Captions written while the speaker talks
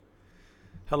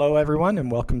Hello, everyone,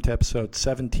 and welcome to episode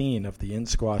 17 of the In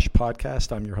Squash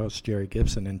podcast. I'm your host, Jerry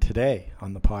Gibson, and today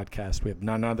on the podcast we have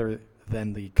none other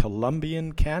than the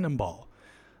Colombian Cannonball,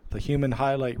 the human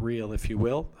highlight reel, if you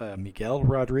will, Miguel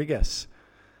Rodriguez.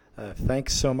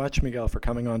 Thanks so much, Miguel, for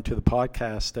coming on to the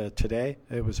podcast today.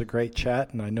 It was a great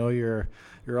chat, and I know you're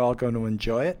all going to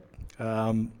enjoy it.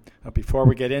 Before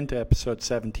we get into episode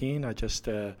 17, I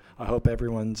hope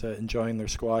everyone's enjoying their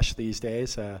squash these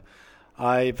days.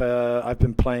 I've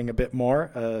been playing a bit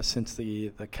more since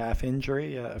the calf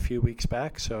injury a few weeks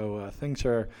back, so things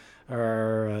are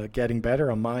getting better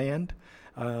on my end.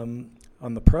 On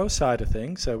the pro side of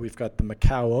things, we've got the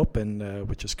Macau Open,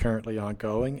 which is currently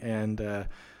ongoing, and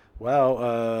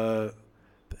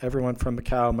everyone from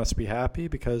Macau must be happy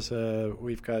because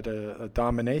we've got a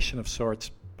domination of sorts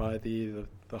by the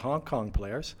Hong Kong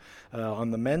players.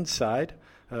 On the men's side,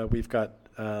 we've got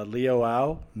Leo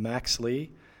Au, Max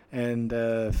Lee, and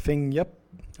Fing Yip,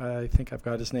 I think I've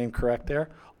got his name correct there,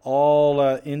 all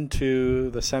into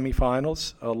the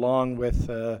semifinals, along with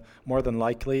more than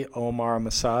likely Omar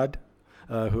Masad,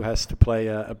 who has to play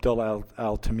Abdullah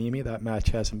Al-Tamimi. That match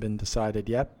hasn't been decided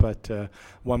yet, but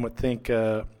one would think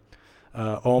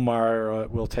Omar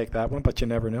will take that one, but you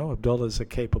never know. Abdullah is a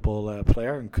capable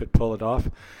player and could pull it off.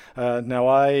 Now,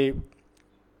 I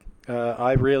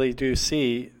really do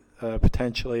see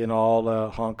potentially an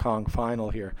all Hong Kong final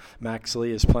here. Max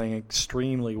Lee is playing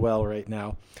extremely well right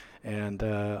now, and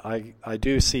I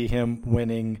do see him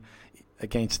winning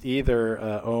against either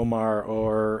Omar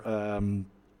or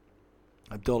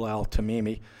Abdullah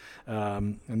Al-Tamimi.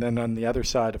 And then on the other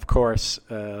side, of course,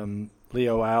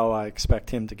 Leo Au, I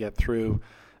expect him to get through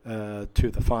to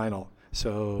the final.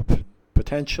 So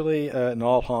potentially an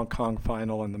all Hong Kong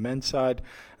final on the men's side.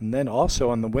 And then also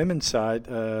on the women's side,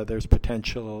 there's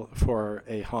potential for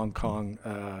a Hong Kong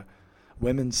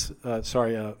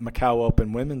Macau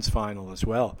Open women's final as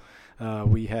well.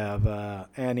 We have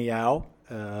Annie Au.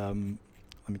 Let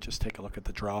me just take a look at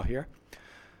the draw here.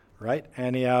 Right,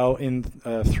 Annie Au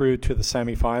through to the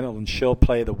semifinal, and she'll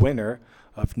play the winner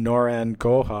of Nouran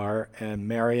Gohar and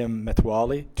Mariam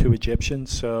Metwali, two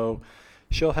Egyptians. So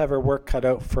she'll have her work cut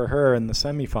out for her in the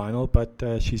semifinal, but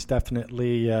she's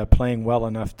definitely playing well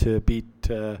enough to beat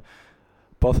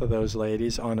both of those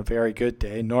ladies on a very good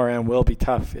day. Nouran will be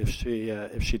tough if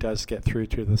she does get through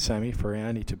to the semi for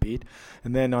Annie to beat.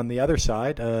 And then on the other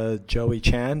side, Joey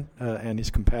Chan, Annie's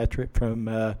compatriot from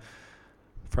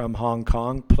Hong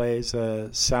Kong, plays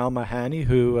Salma Hani,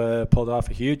 who pulled off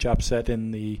a huge upset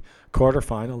in the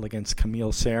quarterfinal against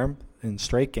Camille Serme in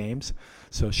straight games.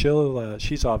 So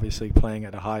she's obviously playing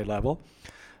at a high level.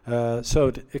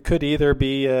 So it could either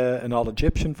be an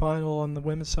all-Egyptian final on the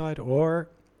women's side, or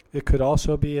it could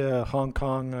also be a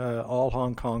all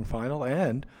Hong Kong final,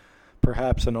 and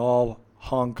perhaps an all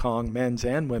Hong Kong men's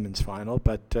and women's final.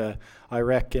 But I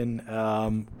reckon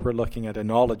we're looking at an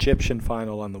all-Egyptian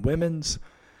final on the women's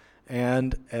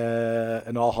and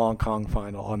an all Hong Kong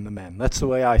final on the men. That's the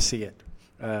way I see it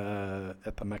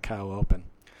at the Macau Open.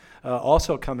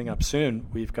 Also coming up soon,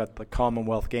 we've got the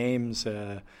Commonwealth Games,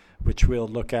 which we'll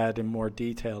look at in more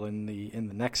detail in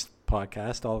the next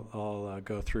podcast. I'll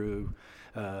go through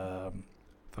the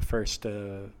first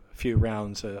few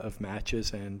rounds of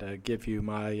matches and give you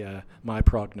my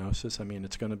prognosis. I mean,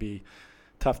 it's going to be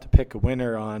tough to pick a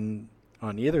winner on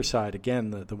either side. Again,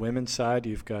 the women's side,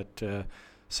 you've got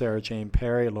Sarah Jane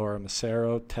Perry, Laura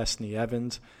Massaro, Tessney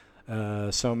Evans,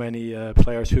 so many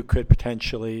players who could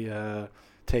potentially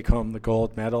take home the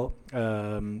gold medal.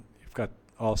 You've got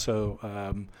also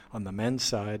on the men's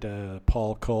side,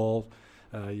 Paul Cole.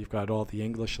 You've got all the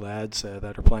English lads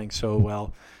that are playing so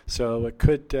well. So it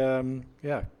could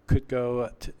go.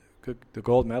 The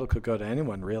gold medal could go to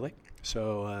anyone, really.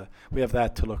 So we have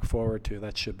that to look forward to.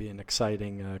 That should be an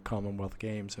exciting Commonwealth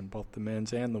Games in both the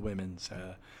men's and the women's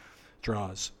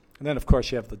draws. And then, of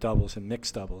course, you have the doubles and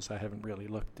mixed doubles. I haven't really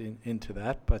looked into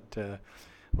that, but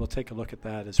we'll take a look at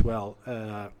that as well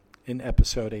in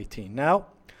episode 18. Now,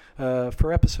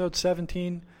 for episode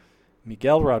 17,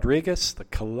 Miguel Rodriguez, the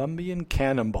Colombian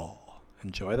Cannonball.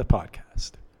 Enjoy the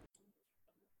podcast.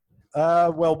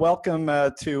 Welcome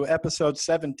to episode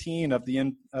 17 of the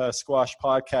In Squash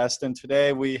podcast. And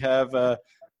today we have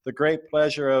the great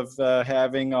pleasure of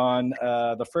having on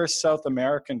the first South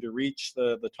American to reach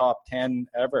the top 10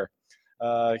 ever.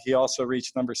 He also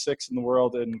reached number 6 in the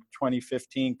world in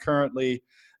 2015, currently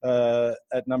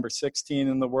at number 16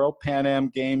 in the world, Pan Am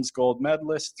Games gold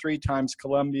medalist, 3 times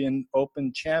Colombian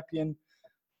Open champion,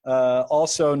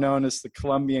 also known as the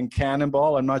Colombian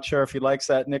Cannonball. I'm not sure if he likes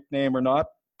that nickname or not,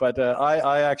 but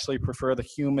I actually prefer the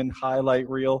human highlight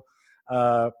reel.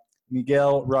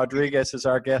 Miguel Rodriguez is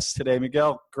our guest today.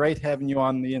 Miguel, great having you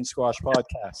on the In Squash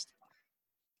podcast.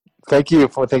 Thank you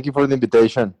for the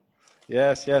invitation.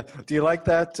 Yes, yeah. Do you like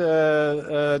that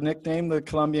nickname, the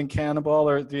Colombian Cannonball,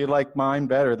 or do you like mine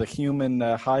better, the Human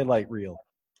Highlight Reel?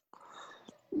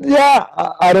 Yeah,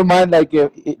 I don't mind. Like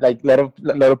lot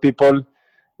of people,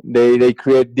 they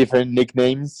create different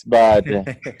nicknames, but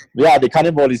yeah, the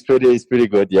Cannonball is pretty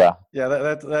good. Yeah. Yeah,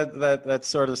 that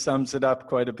sort of sums it up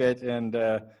quite a bit, and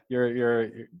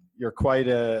you're quite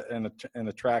an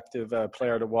attractive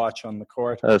player to watch on the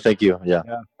court. Thank you. Yeah.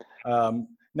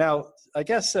 Now, I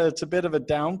guess it's a bit of a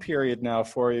down period now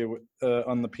for you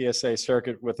on the PSA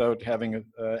circuit without having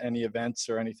any events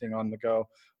or anything on the go.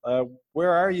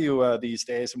 Where are you these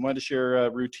days, and what is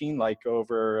your routine like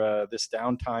over this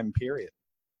downtime period?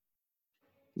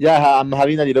 Yeah, I'm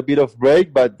having a little bit of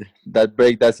break, but that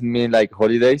break doesn't mean like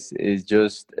holidays. It's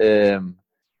just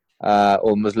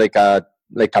almost like a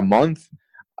month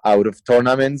out of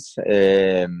tournaments.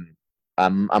 I'm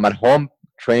at home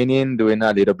training, doing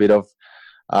a little bit of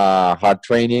hard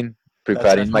training,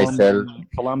 preparing myself.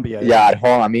 Colombia. Yeah, at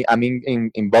home. I'm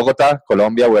in Bogota,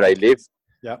 Colombia, where I live.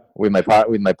 Yeah. With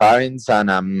my parents, and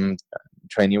I'm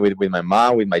training with my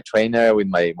mom, with my trainer, with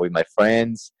my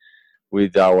friends,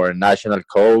 with our national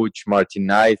coach Martin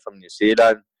Knight from New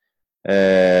Zealand.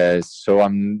 So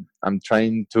I'm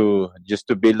trying to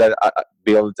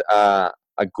build a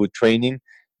good training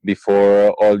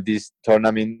before all this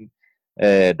tournament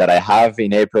that I have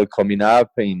in April coming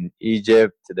up in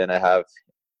Egypt. Then I have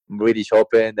British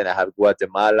Open. Then I have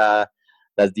Guatemala.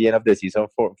 That's the end of the season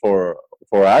for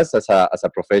us as a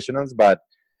professionals. But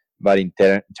in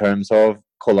terms of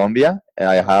Colombia,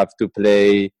 I have to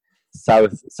play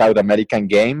South American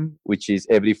game, which is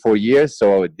every 4 years.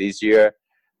 So this year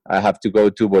I have to go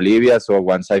to Bolivia. So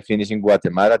once I finish in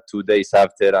Guatemala, 2 days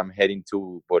after I'm heading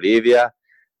to Bolivia.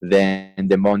 Then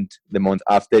the month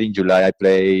after in July, I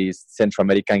play Central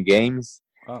American games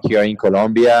here in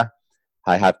Colombia.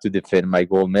 I have to defend my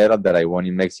gold medal that I won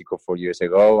in Mexico 4 years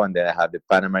ago, and then I have the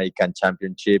Pan American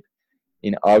Championship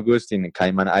in August in the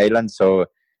Cayman Islands. So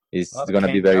it's going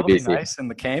to be very busy. Be nice in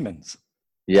the Caymans.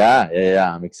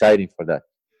 Yeah. I'm excited for that.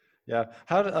 Yeah,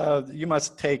 how you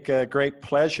must take great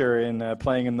pleasure in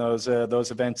playing in those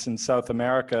events in South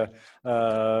America.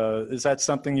 Is that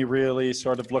something you really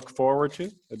sort of look forward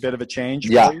to? A bit of a change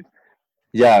for you?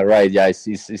 Yeah, right. Yeah,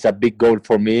 it's a big goal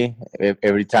for me.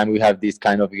 Every time we have these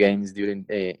kind of games during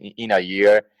in a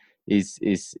year, is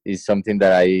something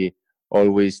that I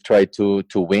always try to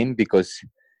win, because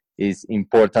it's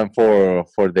important for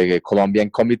the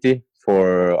Colombian committee,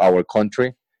 for our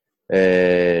country.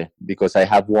 Because I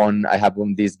have won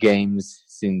these games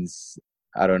since,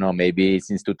 I don't know, maybe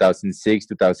since 2006,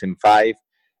 2005.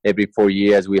 Every 4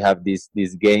 years we have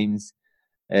these games.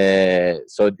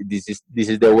 So this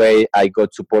is the way I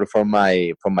got support from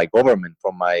my government,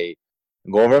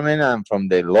 and from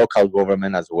the local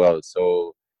government as well.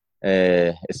 So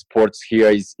sports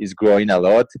here is growing a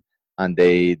lot, and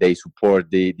they support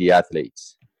the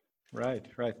athletes. Right.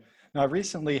 Now, I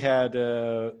recently had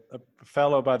a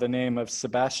fellow by the name of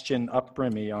Sebastian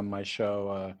Upbrimy on my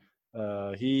show.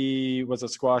 He was a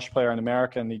squash player in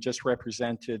America, and he just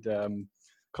represented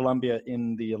Colombia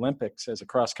in the Olympics as a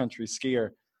cross-country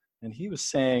skier. And he was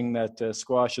saying that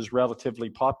squash is relatively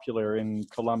popular in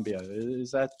Colombia.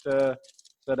 Is that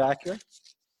accurate?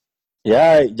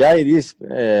 Yeah, it is.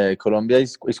 Colombia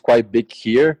is quite big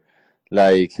here.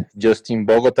 Like just in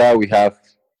Bogota, we have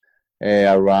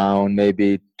around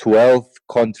maybe 12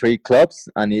 country clubs,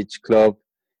 and each club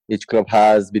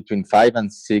has between 5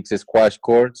 and 6 squash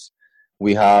courts.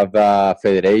 We have a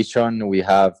federation. We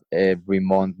have every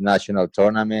month national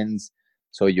tournaments,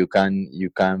 so you can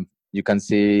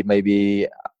see maybe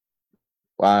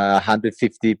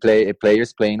 150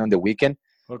 players playing on the weekend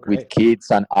with kids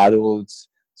and adults.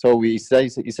 So it's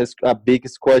a big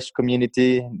squash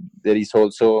community. There is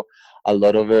also a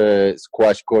lot of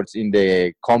squash courts in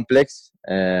the complex.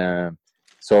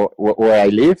 So where I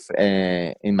live,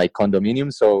 in my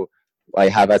condominium, so I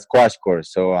have a squash court.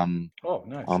 So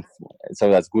nice. So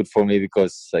that's good for me,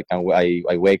 because I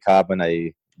wake up and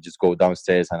I just go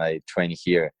downstairs and I train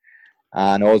here.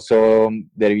 And also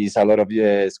there is a lot of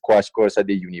squash courts at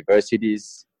the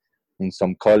universities, in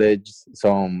some colleges.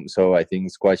 So I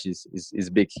think squash is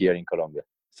big here in Colombia.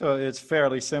 So it's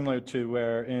fairly similar to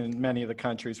where in many of the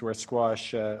countries where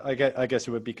squash, I guess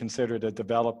it would be considered a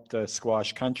developed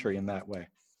squash country in that way.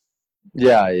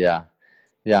 Yeah.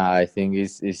 I think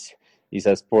it's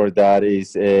a sport that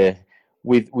is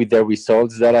with the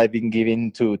results that I've been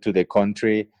giving to the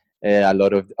country. A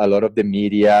lot of the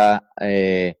media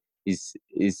is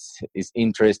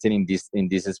interested in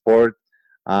this sport,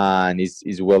 and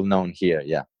is well known here.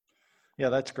 Yeah. Yeah,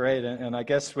 that's great. And I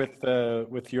guess with the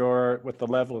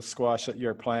level of squash that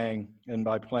you're playing, and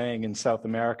by playing in South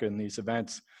America in these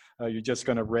events, you're just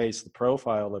going to raise the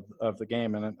profile of the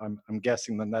game. And I'm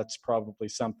guessing then that's probably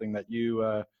something that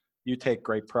you take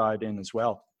great pride in as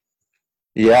well.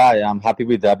 Yeah, yeah, I'm happy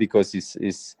with that because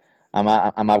I'm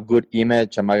a good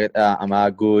image. I'm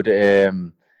a good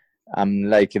I'm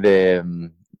like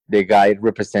the guy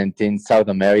representing South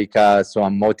America, so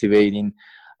I'm motivating.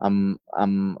 I'm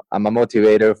a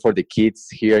motivator for the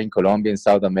kids here in Colombia and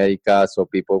South America. So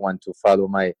people want to follow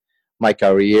my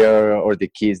career, or the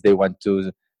kids they want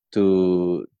to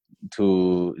to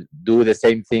do the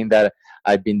same thing that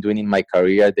I've been doing in my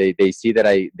career. They see that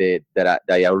I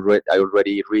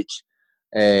already reached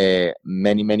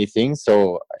many things.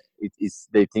 So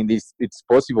they think it's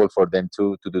possible for them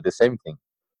to do the same thing.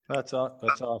 That's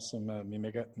awesome,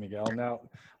 Miguel. Now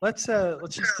let's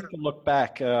just take a look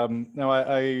back. Now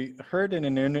I heard in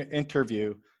an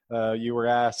interview you were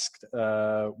asked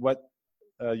what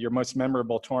your most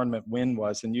memorable tournament win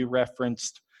was, and you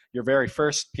referenced your very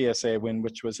first PSA win,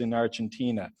 which was in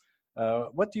Argentina.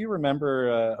 What do you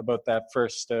remember about that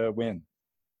first win?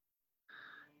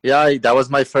 Yeah, that was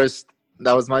my first.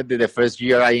 That was the first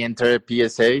year I entered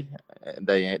PSA.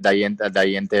 That I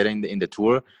entered in the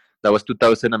tour. That was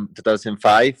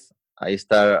 2005. I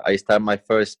start my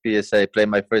first PSA. I played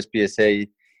my first PSA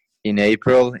in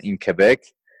April in Quebec.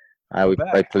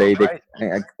 I played right.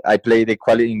 I played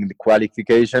in the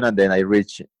qualification, and then I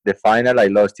reached the final. I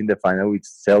lost in the final with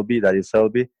Selby. That is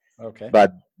Selby. Okay.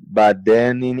 But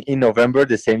then in November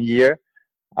the same year,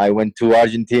 I went to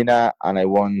Argentina and I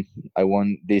won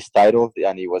this title,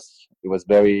 and it was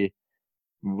very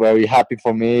happy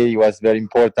for me. It was very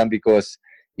important because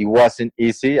it wasn't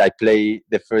easy. I played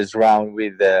the first round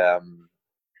I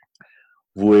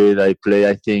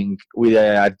think with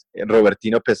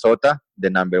Robertino Pesota, the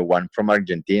number one from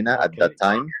Argentina at that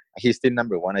time. He's still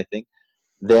number one, I think.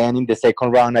 Then in the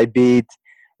second round, I beat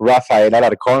Rafael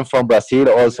Alarcón from Brazil,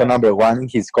 also number one in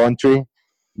his country.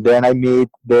 Then I meet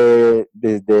the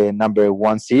number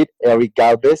one seed, Eric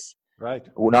Galvez, right?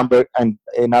 Number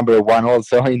one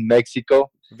also in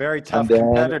Mexico. Very tough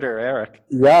competitor, Eric.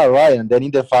 Yeah, right. And then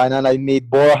in the final, I meet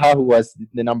Borja, who was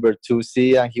the number two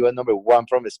seed, and he was number one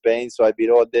from Spain. So I beat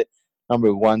all the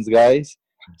number ones guys.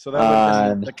 So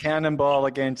that was the cannonball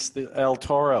against the El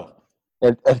Toro.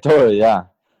 El Toro, yeah.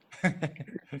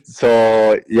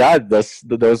 So yeah, those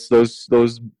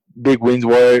big wins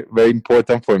were very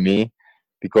important for me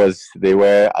because they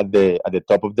were at the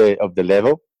top of the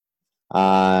level,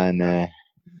 and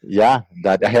yeah,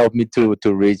 that helped me to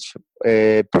reach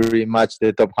pretty much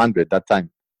the top 100 that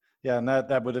time. Yeah, and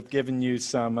that would have given you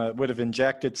some would have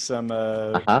injected some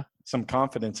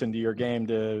confidence into your game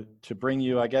to bring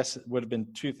you. I guess it would have been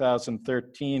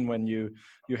 2013 when you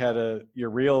had your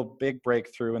real big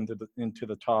breakthrough into the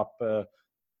top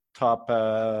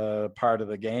part of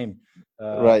the game.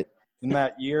 Right. In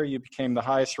that year, you became the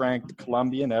highest ranked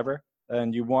Colombian ever,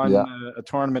 and you won a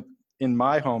tournament in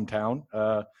my hometown,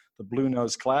 the Blue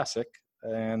Nose Classic,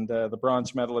 and the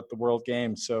bronze medal at the World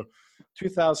Games. So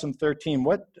 2013,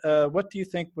 what do you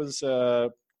think was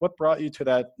what brought you to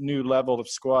that new level of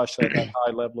squash, that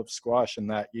high level of squash in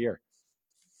that year?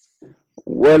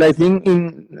 Well, I think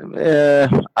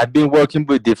I've been working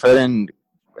with different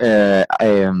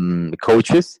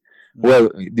coaches. Well,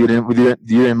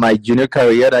 during my junior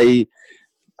career, I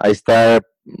start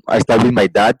with my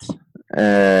dad,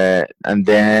 and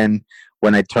then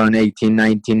when I turned 18,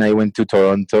 19, I went to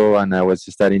Toronto and I was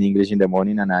studying English in the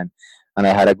morning, and I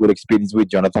had a good experience with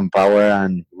Jonathan Power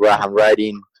and Graham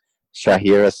Riding,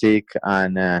 Shahir Asik,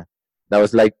 and that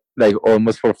was like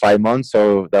almost for 5 months.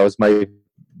 So that was my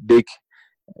big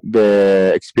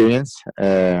experience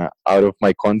out of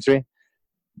my country.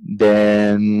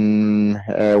 Then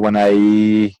when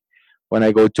I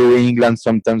go to England,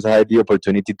 sometimes I had the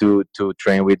opportunity to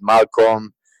train with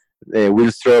Malcolm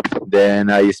Wilstrop. Then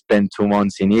I spent 2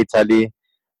 months in Italy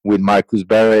with Marcus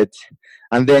Barrett,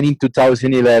 and then in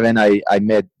 2011 I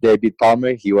met David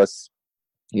Palmer. He was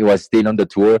still on the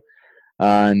tour,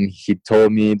 and he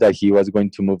told me that he was going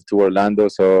to move to Orlando.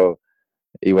 So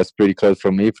it was pretty close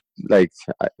for me, like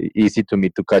easy to me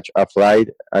to catch a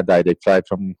direct flight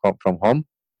from home.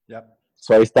 Yep.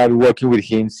 So I started working with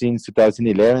him since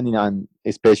 2011, and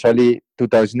especially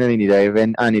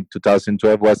 2011 and in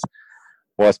 2012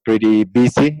 was pretty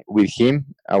busy with him.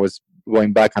 I was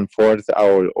going back and forth,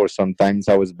 or sometimes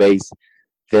I was based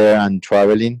there and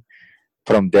traveling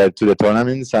from there to the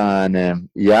tournaments. And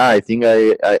yeah, I think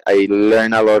I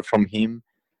learned a lot from him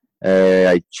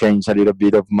I changed a little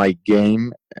bit of my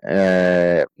game.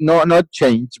 No, not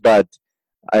change, but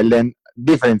I learned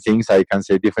different things. I can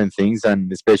say different things,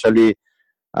 and especially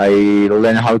I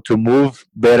learned how to move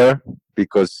better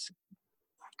because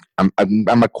I'm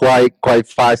a quite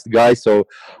fast guy, so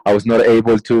I was not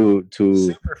able to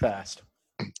Super fast.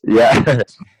 yeah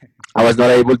I was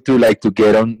not able to like to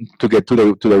get to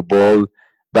the ball,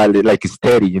 but like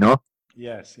steady, you know.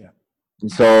 Yes, yeah.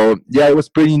 So yeah, it was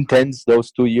pretty intense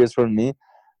those 2 years for me,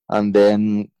 and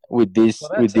then Well, with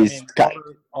that's, I this mean, guy,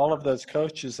 all of those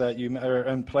coaches that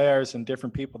and players and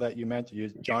different people that you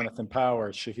mentioned, Jonathan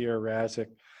Power, Shahir Razik,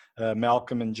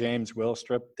 Malcolm and James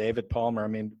Wilstrip, David Palmer. I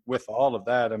mean, with all of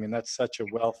that, I mean, that's such a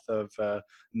wealth of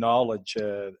knowledge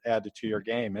added to your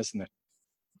game, isn't it?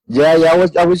 yeah,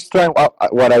 I was trying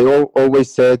what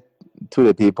always said to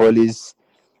the people is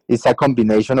it's a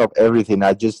combination of everything.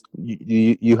 I just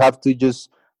you have to just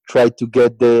try to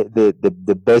get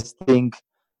the best thing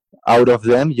out of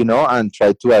them, you know, and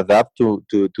try to adapt to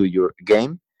your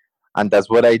game. And that's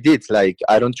what I did. Like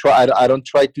I don't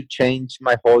try to change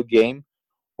my whole game,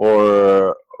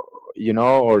 or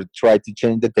or try to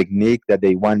change the technique that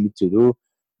they want me to do,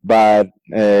 but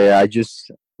I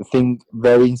just think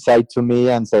very inside to me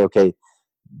and say, okay,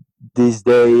 this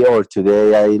day or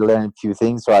today I learned a few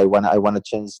things, so I want to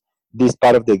change this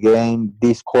part of the game,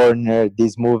 this corner,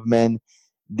 this movement,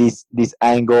 this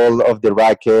angle of the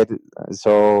racket.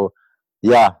 So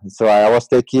yeah, so I was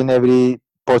taking every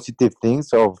positive things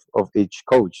of each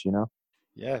coach, you know.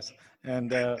 Yes,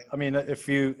 and I mean,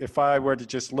 if I were to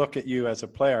just look at you as a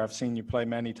player, I've seen you play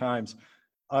many times.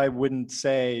 I wouldn't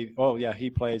say, oh yeah, he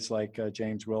plays like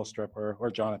James Wilstrip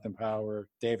or Jonathan Power, or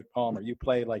David Palmer. You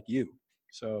play like you.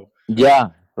 So Yeah,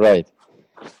 right.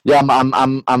 Yeah,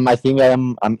 I think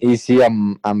I'm easy.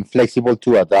 I'm flexible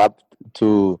to adapt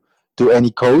to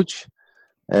any coach.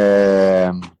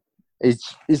 Um,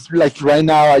 it's like right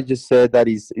now I just said that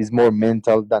is more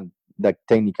mental than like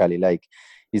technically. Like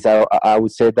is I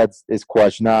would say that's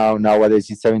squash nowadays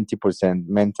is 70%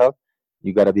 mental.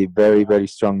 You gotta be very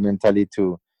strong mentally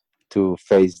to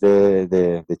face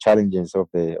the challenges of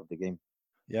the game.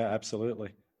 yeah, absolutely.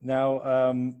 Now,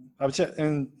 I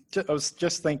was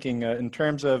just thinking in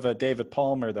terms of David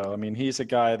Palmer, though. I mean, he's a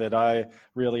guy that I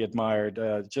really admired.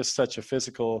 Just such a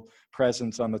physical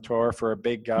presence on the tour for a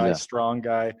big guy, Yeah, strong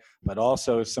guy, but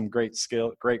also some great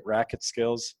skill, great racket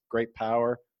skills, great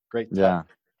power, great touch.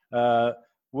 yeah. Uh,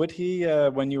 would he,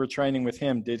 when you were training with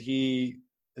him, did he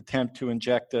attempt to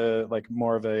inject like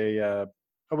more of I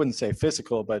wouldn't say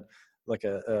physical, but like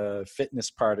a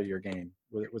fitness part of your game?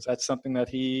 Was that something that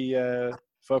he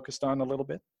focused on a little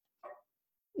bit?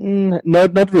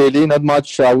 Not really, not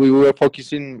much. We were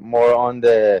focusing more on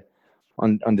the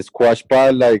squash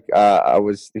part. Like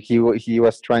he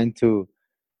was trying to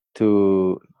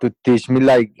teach me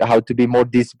like how to be more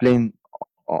disciplined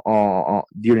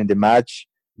during the match,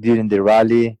 during the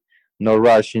rally, no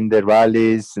rushing the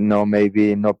rallies, no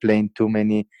maybe not playing too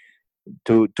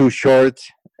short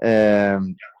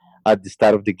um, at the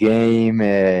start of the game,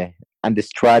 and the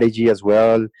strategy as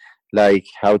well, like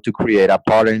how to create a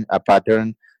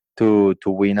pattern to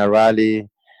win a rally.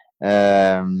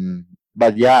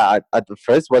 But yeah, at the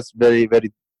first was very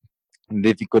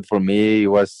difficult for me. It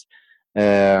was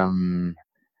um,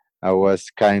 I was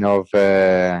kind of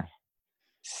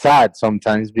sad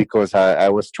sometimes because I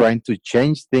was trying to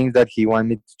change things that he wanted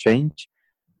me to change,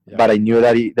 Yeah, but I knew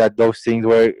that those things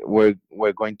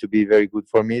were going to be very good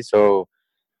for me. So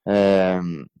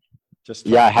um, just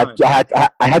yeah, took time.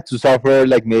 I had to suffer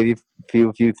like maybe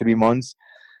few 3 months,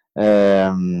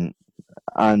 um,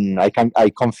 and I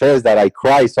confess that I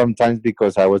cry sometimes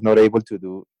because I was not able to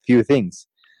do few things,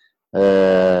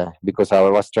 because I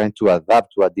was trying to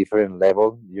adapt to a different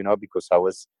level, you know, because I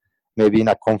was maybe in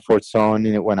a comfort zone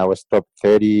when I was top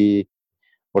 30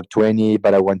 or 20,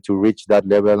 but I want to reach that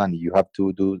level, and you have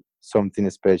to do something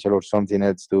special or something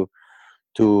else to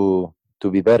to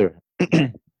be better.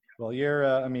 Well, you're.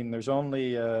 I mean, there's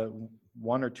only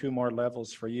one or two more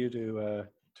levels for you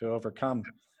to overcome.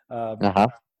 Um, Uh-huh.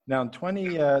 Now, in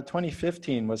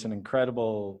 2015 was an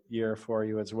incredible year for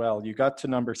you as well. You got to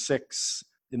number 6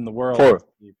 in the world, I Four.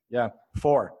 believe. Yeah,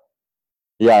 4.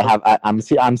 Yeah,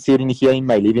 I'm sitting here in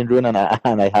my living room, and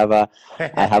I have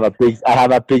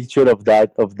a picture of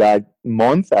that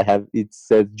month. I have it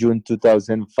says June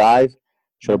 2005.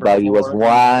 Number Shortbagi was 4 in the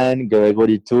world. 1,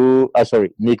 Gregory 2.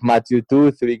 Sorry, Nick Matthew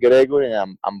 2, 3 Gregory,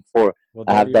 and I'm 4. Well,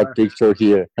 I there have you that are. picture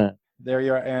here. There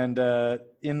you are. And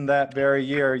in that very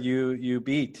year, you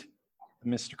beat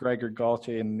Mr. Gregor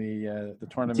Gaultier in the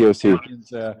Tournament of TOC.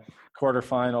 Champions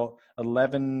quarterfinal,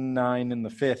 11-9 in the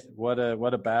fifth. What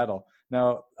a battle!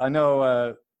 Now I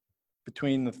know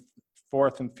between the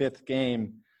fourth and fifth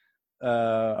game,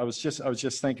 I was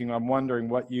just thinking. I'm wondering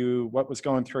what was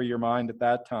going through your mind at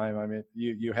that time. I mean,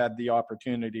 you had the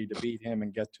opportunity to beat him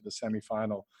and get to the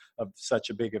semifinal of such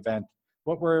a big event.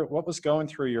 What was going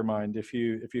through your mind, if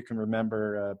you can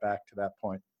remember back to that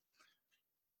point?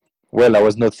 Well, I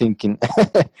was not thinking.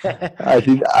 I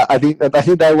think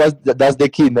that's the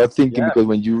key, not thinking, Yeah. because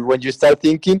when you start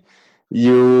thinking,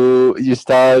 you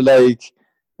start like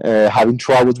having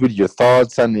troubles with your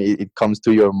thoughts, and it comes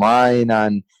to your mind,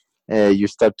 and you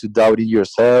start to doubt it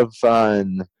yourself.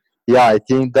 And yeah, I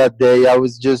think that day I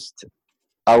was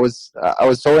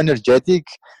so energetic,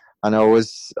 and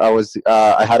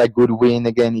I had a good win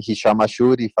again in Hisham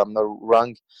Ashur, if I'm not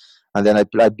wrong, and then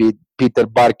I beat Peter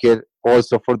Barker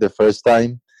also for the first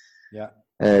time. Yeah.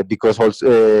 Because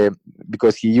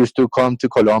he used to come to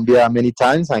Colombia many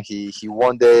times, and he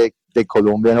won the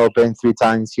Colombian Open 3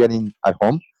 times here at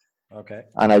home. Okay.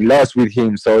 And I lost with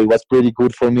him, so it was pretty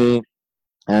good for me,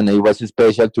 and it was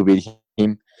special to beat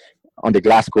him on the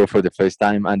glass court for the first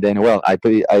time. And then, well, I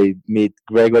meet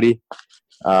Gregory,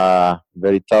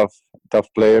 very tough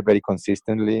player, very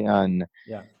consistently, and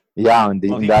yeah, and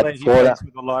he plays with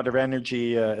a lot of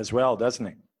energy as well, doesn't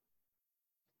he?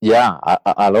 Yeah,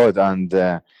 a lot, and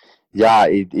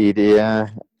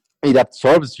it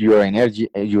absorbs your energy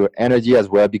as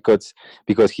well, because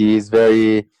he is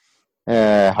very,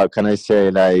 how can I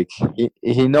say, like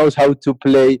he knows how to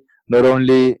play not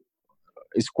only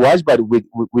squash but with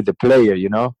the player, you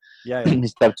know. Yeah. He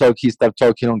start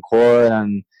talking on court,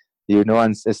 and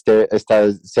and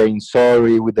start saying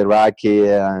sorry with the racket,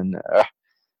 and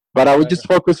but I was just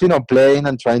focusing on playing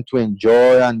and trying to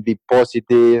enjoy and be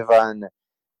positive, and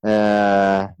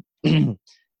yeah,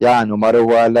 no matter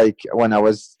what, like when I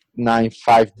was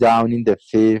 9-5 down in the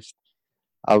fifth,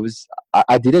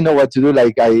 I didn't know what to do.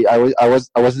 Like I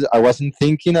wasn't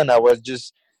thinking, and I was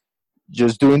just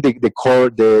doing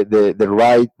the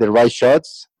right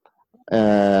shots,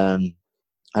 and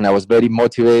I was very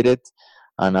motivated,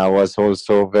 and I was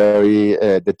also very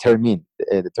determined,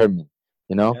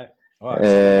 you know. Yeah. Oh,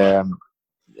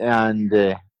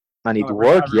 and it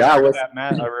worked. Yeah, I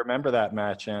remember that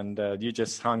match, and you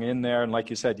just hung in there, and like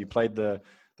you said, you played the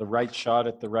right shot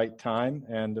at the right time,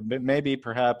 and maybe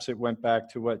perhaps it went back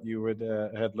to what you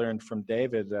had learned from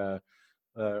David,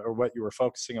 or what you were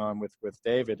focusing on with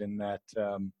David, in that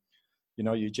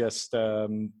you just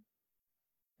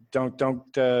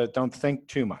don't think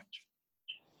too much.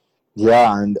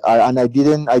 Yeah, and I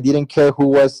didn't care who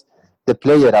was the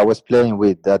player I was playing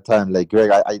with that time. Like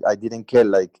Greg, I didn't care.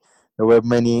 Like there were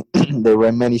many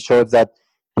shots that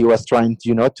he was trying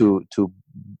to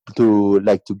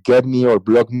like to get me or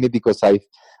block me, because I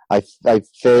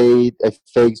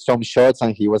faked some shots,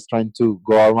 and he was trying to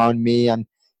go around me, and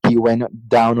he went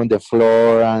down on the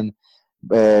floor and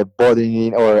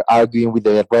bothering or arguing with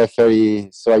the referee.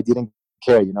 So I didn't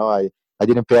care. I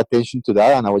didn't pay attention to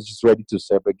that, and I was just ready to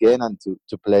serve again and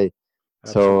to play.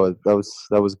 Absolutely. So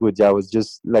that was good. Yeah, I was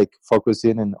just like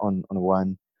focusing on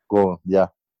one goal. Yeah.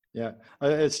 Yeah,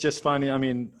 it's just funny. I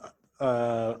mean,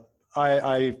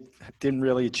 I didn't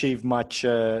really achieve much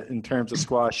in terms of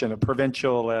squash in a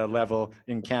provincial level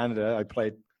in Canada. I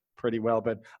played pretty well,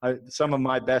 but some of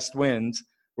my best wins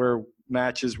were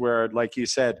matches where, like you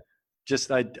said,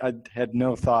 just I had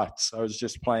no thoughts. I was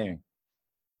just playing,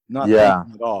 not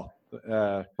thinking at all.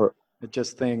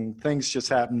 Things just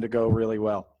happened to go really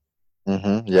well.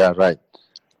 Mm-hmm. Yeah, right.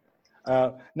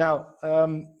 Now,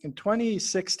 in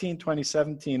 2016,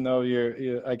 2017, though,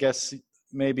 I guess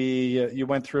maybe you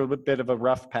went through a bit of a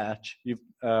rough patch.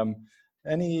 Was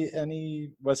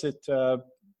it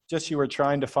just you were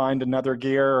trying to find another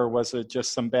gear, or was it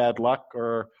just some bad luck,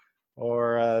 or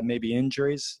maybe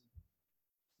injuries?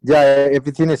 Yeah,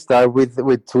 everything started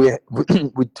with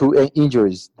two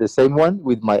injuries. The same one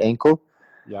with my ankle.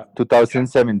 Yeah.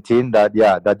 2017. That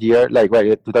year, like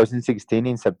 2016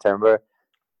 in September.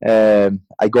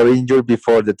 I got injured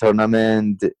before the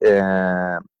tournament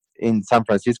in San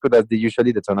Francisco. That's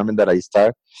usually the tournament that I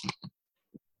start.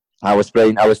 I was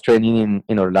training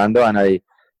in Orlando, and I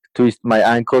twisted my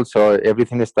ankle, so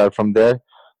everything started from there.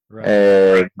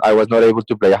 Right. I was not able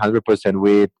to play 100%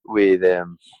 with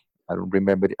I don't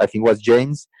remember. I think it was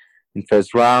James in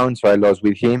first round, so I lost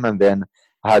with him, and then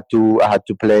I had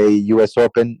to play U.S.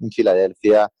 Open in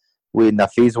Philadelphia with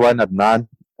Nafis Adnan,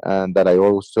 and that I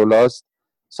also lost.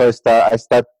 So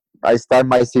I start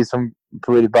my season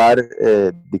pretty bad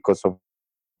because of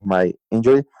my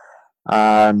injury,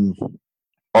 and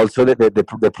also a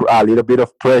little bit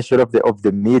of pressure of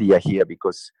the media here,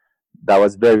 because that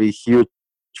was very huge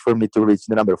for me to reach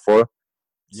the number 4.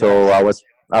 So I was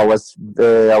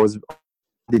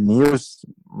the news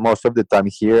most of the time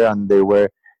here, and they were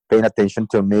paying attention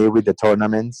to me with the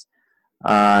tournaments.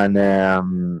 And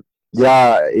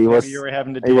yeah, it Maybe you was were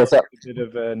having to it deal was with a, a bit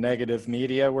of negative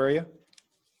media, were you?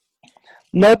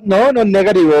 not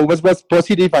negative. Always was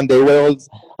positive, and they were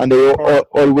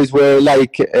always were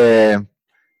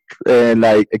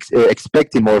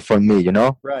expecting more from me.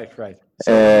 Right, right.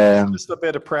 So Um, just a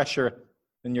bit of pressure,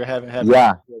 and you're having to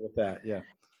yeah, deal with that. Yeah.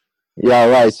 yeah,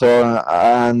 right. So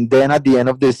and then at the end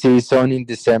of the season in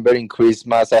December, in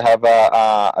Christmas, I have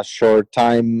a short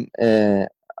time, a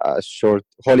short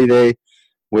holiday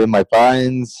with my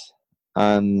parents.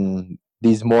 And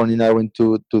this morning I went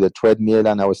to the treadmill,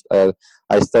 and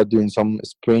I started doing some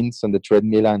sprints on the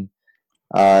treadmill, and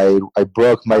I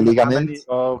broke my How ligament. many?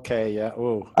 Okay, yeah.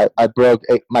 Oh, I broke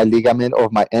my ligament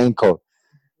of my ankle.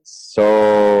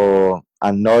 So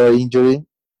another injury,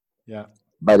 yeah.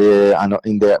 but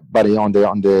in the but on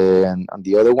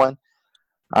the other one,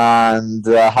 and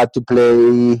I had to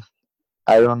play.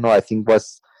 I don't know. I think it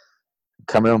was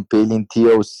Cameron Peel in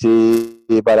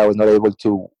TOC, but I was not able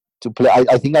to play.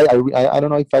 I think I don't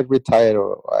know if I retired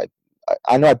or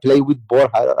I know I played with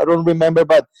Borja. I don't remember,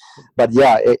 but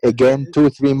yeah, again 2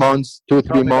 3 months, two three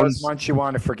Probably those months. months you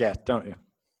want to forget, don't you?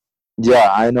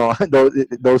 Yeah, I know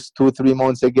those 2 3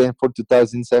 months again for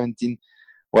 2017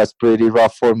 was pretty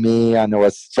rough for me, and it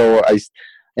was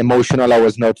emotional. I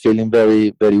was not feeling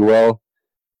very well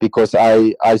because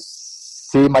I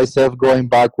see myself going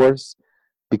backwards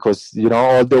because when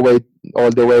I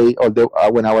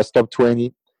was top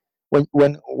 20,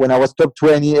 when I was top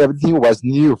 20, everything was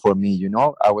new for me.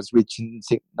 I was reaching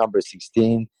number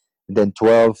 16, then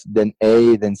 12, then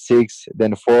 8, then 6,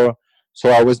 then 4. So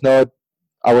I was not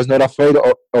afraid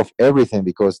of everything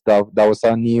because that was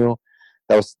a new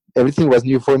that was everything was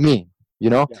new for me.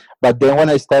 Yeah. But then when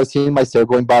I started seeing myself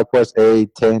going backwards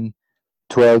 8, 10,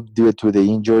 12 due to the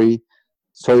injury,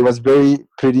 so it was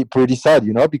pretty sad,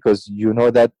 because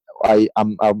that I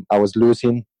was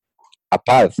losing a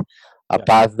path,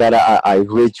 Yeah. that I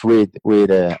reached with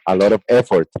a lot of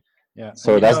effort. Yeah.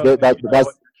 So And that's the that you know what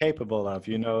that's you're capable of.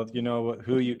 You know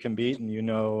who you can beat, and you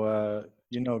know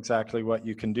exactly what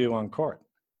you can do on court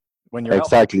when you're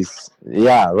healthy. exactly.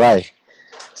 Yeah, right.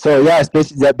 So yeah,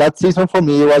 especially that season for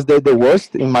me was the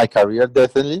worst in my career,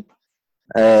 definitely.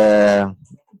 Uh,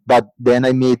 but then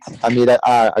I meet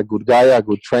a good guy, a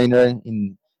good trainer,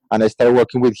 and I started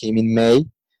working with him in May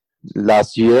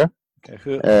last year.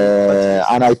 Okay.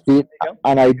 What's And I feel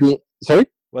and I be sorry.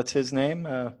 What's his name?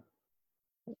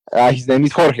 His name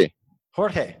is Jorge.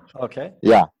 Jorge. Okay.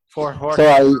 Yeah. For So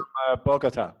Jorge from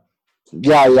Bogota.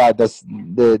 yeah, that's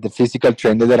the physical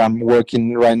trainer that I'm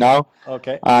working right now.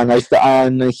 Okay. And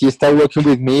he started working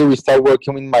with me. We start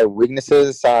working with my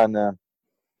weaknesses, and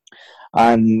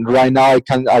right now I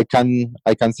can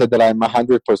say that I'm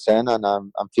 100%, and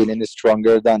I'm feeling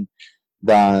stronger than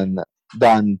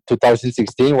than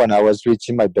 2016 when I was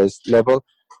reaching my best level.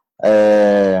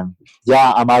 Uh,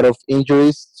 yeah, I'm out of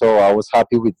injuries, so I was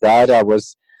happy with that. I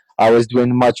was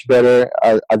doing much better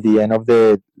at the end of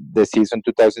the season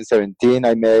 2017.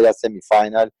 I made a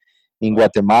semifinal in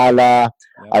Guatemala.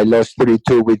 Yeah. I lost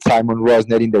 3-2 with Simon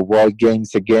Rosner in the World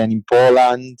Games again in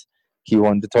Poland. He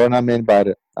won the tournament,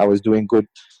 but I was doing good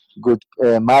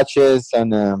matches,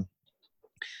 and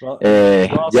Well,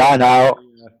 yeah, now.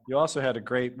 you also had a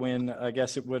great win. I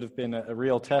guess it would have been a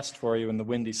real test for you in the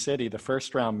Windy City, the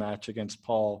first round match against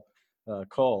Paul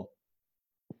Cole.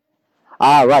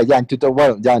 Right, yeah, in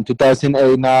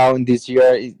 2008 now, in this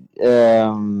year,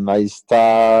 I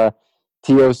start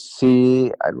TOC,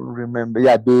 I don't remember,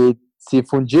 yeah, I beat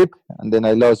Sifun Jeep, and then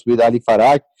I lost with Ali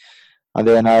Farag, and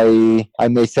then I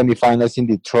made semifinals in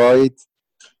Detroit.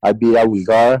 I beat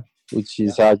Awilgar, which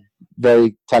is a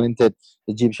very talented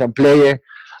Egyptian player,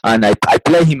 and I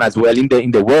played him as well in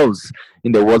the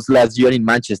Worlds last year in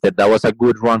Manchester. That was a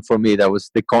good run for me. That was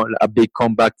a big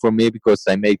comeback for me because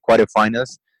I made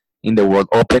quarterfinals in the World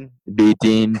Open,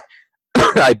 beating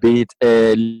I beat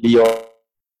Leo.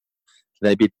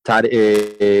 I beat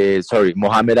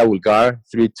Mohamed Awulgar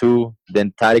 3-2.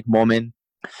 Then Tarek Momen,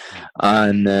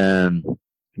 and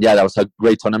yeah, that was a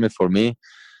great tournament for me.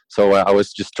 So I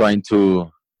was just trying to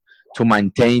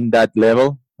maintain that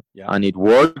level, and it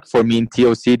worked for me in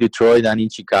TOC Detroit and in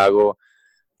Chicago.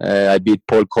 I beat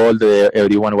Paul Cole.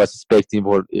 Everyone was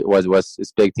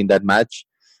expecting that match.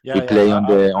 Yeah, we play on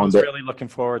the I was really looking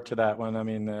forward to that one. I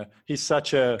mean, he's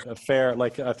such a fair.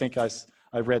 Like I think I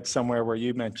read somewhere where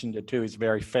you mentioned it too. He's a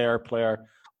very fair player,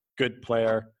 good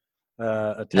player,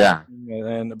 attacking,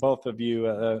 and both of you.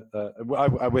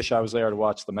 I wish I was there to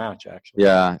watch the match. Actually.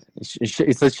 Yeah,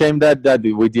 it's a shame that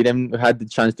we didn't had the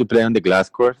chance to play on the glass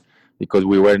court, because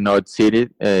we were not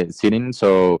sitting.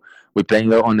 So we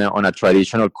played on a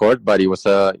traditional court, but it was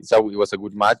a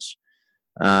good match.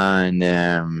 And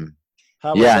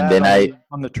How was yeah, and that then I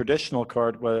on the traditional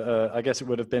court? I guess it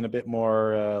would have been a bit more.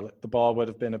 The ball would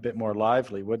have been a bit more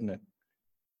lively, wouldn't it?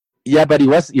 yeah, but it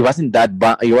wasn't that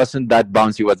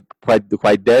bouncy. It was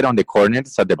quite dead on the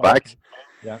corners at the Oh, okay. back.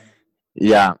 Yeah.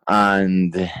 Yeah,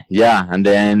 and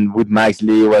then with Max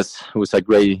Lee it was a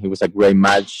great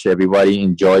match. Everybody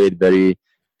enjoyed it.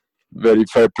 Very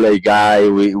fair play guy.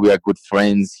 We are good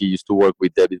friends. He used to work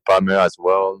with David Palmer as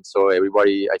well. So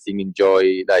everybody, I think,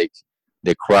 enjoy like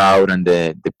the crowd and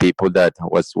the people that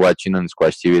was watching on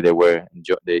Squash TV.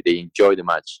 They enjoyed the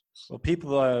match. Well,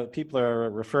 people are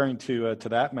referring to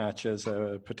that match as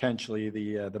potentially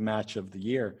the match of the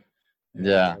year. And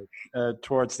Yeah.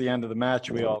 towards the end of the match,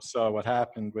 we all saw what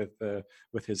happened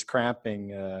with his cramping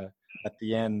at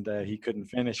the end. He couldn't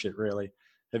finish it really.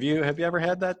 Have you ever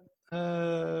had that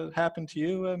happen to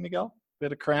you, Miguel?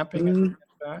 Bit of cramping at the Mm, end of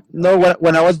the match? No,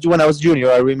 when I was junior,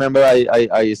 I remember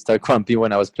I started cramping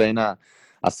when I was playing a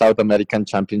South American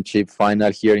Championship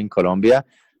final here in Colombia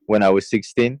when I was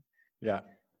 16. Yeah.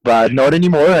 But not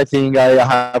anymore. I think I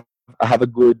have a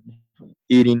good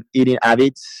eating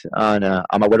habits, and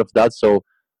I'm aware of that. So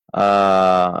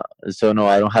no,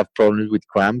 I don't have problems with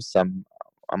cramps. I'm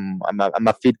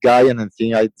a fit guy, and I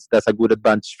think that's a good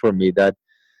advantage for me that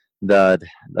that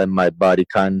my body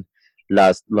can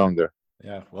last longer.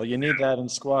 Yeah. Well, you need that in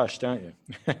squash, don't you?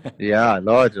 Yeah, a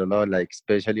lot. Like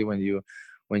especially when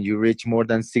you reach more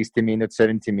than 60 minutes,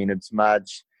 70 minutes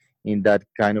match in that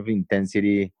kind of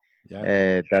intensity,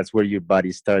 Yeah. that's where your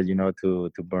body starts,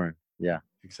 to burn. Yeah.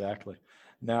 Exactly.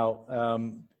 Now,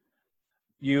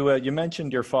 you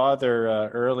mentioned your father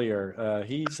earlier.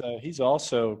 He's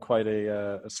also quite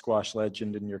a squash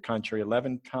legend in your country.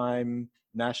 11-time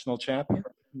national champion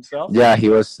himself. Yeah, he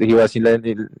was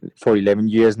 11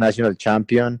 years national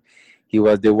champion. He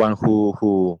was the one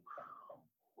who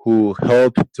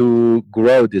helped to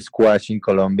grow the squash in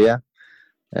Colombia.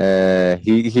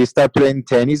 He started playing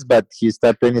tennis, but he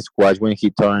started playing squash when he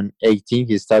turned 18.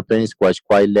 He started playing squash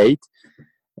quite late,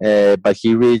 but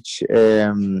he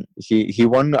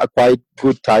won a quite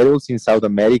good titles in South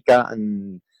America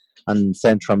and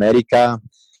Central America.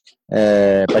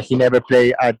 But he never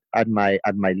played at my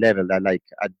level.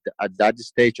 At that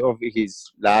stage of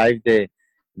his life, the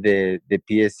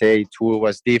PSA tour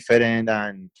was different,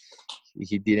 and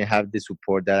he didn't have the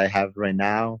support that I have right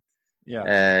now.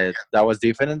 Yeah. That was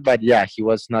different, but yeah, he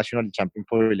was national champion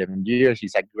for 11 years.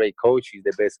 He's a great coach. He's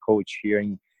the best coach here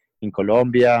in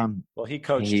Colombia. Well, he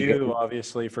coached He, you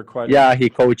obviously for quite a yeah, he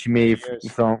coached me few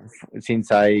years.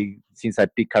 since I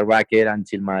picked a racket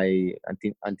until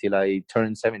I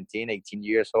turned 17, 18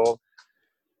 years old.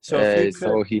 So if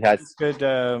So he you has. could,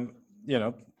 uh,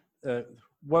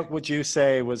 what would you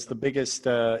say was the biggest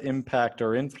impact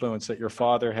or influence that your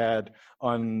father had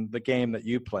on the game that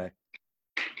you play?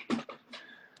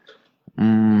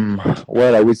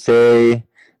 Well, I would say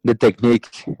the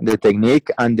technique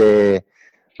and the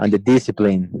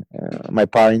discipline.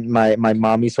 My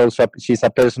mom is also she's a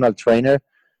personal trainer.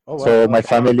 Oh wow. So my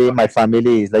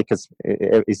family is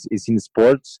is in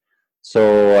sports.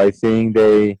 So I think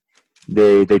they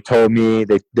told me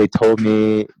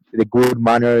the good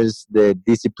manners, the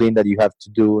discipline that you have to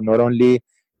do not only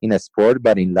in a sport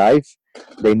but in life.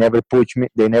 They never pushed me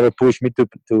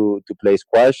to play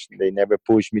squash. They never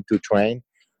pushed me to train.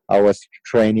 I was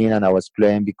training and I was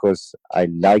playing because I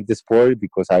like the sport,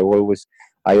 because I was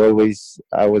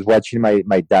watching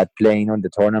my dad playing on the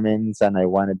tournaments, and I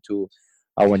wanted to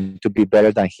be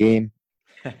better than him.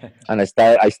 And I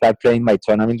started playing my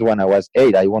tournaments when I was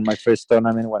 8. I won my first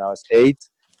tournament when I was 8,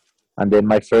 and then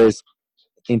my first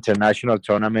international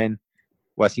tournament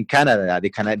was in Canada,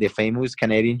 the famous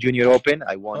Canadian Junior Open.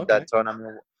 I won Okay. that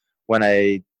tournament when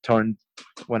I turned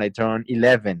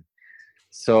 11.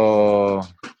 So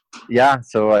yeah,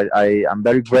 so I'm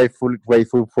very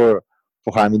grateful for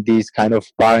having these kind of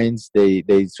parents. They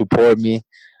support me,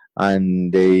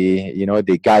 and they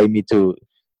guide me to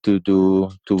do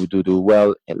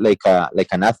well, like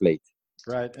an athlete.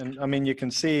 Right. And I mean, you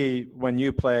can see when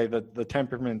you play the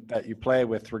temperament that you play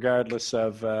with, regardless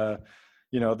of,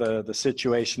 the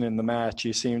situation in the match,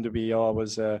 you seem to be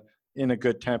always in a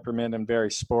good temperament and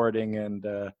very sporting. And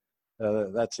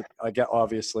that's, I get,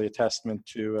 obviously a testament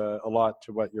to a lot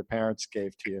to what your parents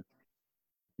gave to you.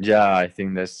 Yeah, I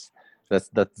think that's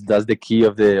the key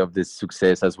of the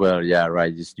success as well. Yeah,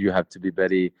 right. Just you have to be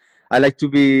very.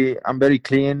 I'm very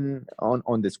clean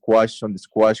on the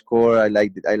squash court. I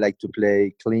like to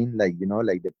play clean, like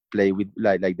the play with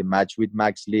like the match with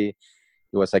Max Lee.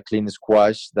 It was a clean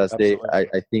squash. That's Absolutely.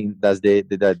 I think that's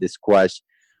the squash.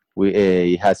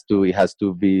 It has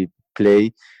to be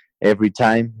play every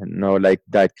time. Like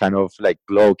that kind of like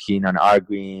blocking and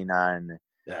arguing and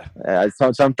Yeah.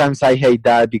 sometimes I hate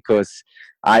that because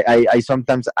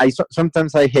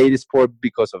sometimes I hate sport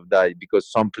because of that,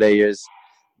 because some players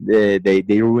they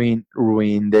ruin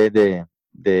the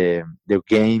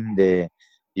game,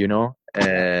 you know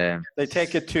Yeah. uh, They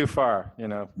take it too far, you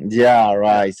know. yeah, Yeah.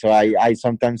 right. So I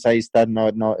sometimes I start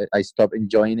not I stop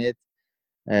enjoying it,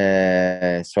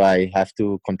 so I have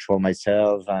to control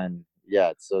myself, and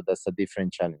yeah, so that's a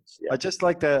different challenge. Yeah. I'd just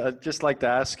like to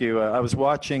ask you. I was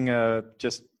watching,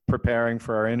 just preparing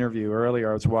for our interview earlier.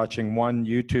 I was watching one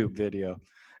YouTube video,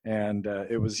 and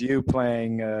it was you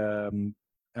playing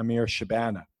Amir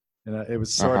Shabana, and it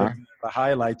was sort of Uh-huh. the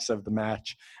highlights of the match.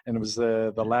 And it was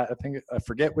I think I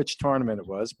forget which tournament it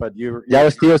was, but That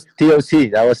was TOC.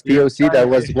 That was you're TOC. That trying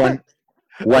was to.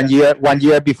 one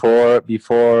year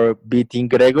before beating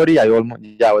Gregory. I almost,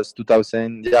 yeah, it was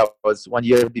 2000. Yeah, it was 1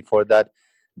 year before that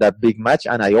big match,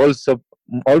 and I also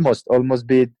almost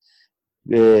beat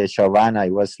Shavana.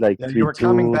 It was like Yeah, you three were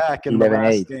coming two back in the eleven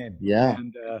last eight. game, Yeah,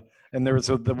 and there was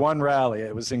the one rally.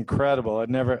 It was incredible.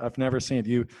 I've never seen it.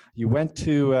 You went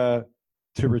to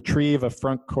retrieve a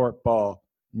front court ball,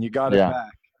 and you got it yeah.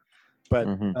 back. But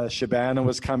Hmm. Shabana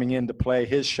was coming in to play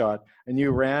his shot, and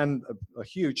you ran a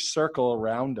huge circle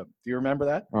around him. Do you remember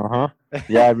that? Uh-huh.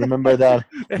 Yeah, I remember that,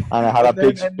 and I had a and then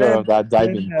picture and of then that then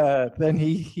diving. uh, then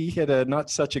he hit a not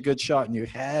such a good shot, and you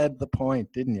had the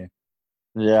point, didn't you?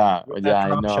 Yeah, With yeah, that I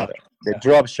drop know. shot. The Yeah.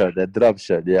 drop shot, the drop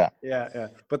shot. Yeah, Yeah, yeah.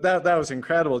 But that was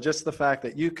incredible. Just the fact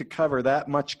that you could cover that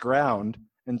much ground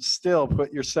and still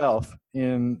put yourself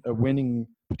in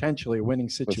potentially a winning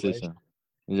situation. position.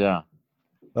 Yeah,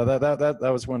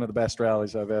 That was one of the best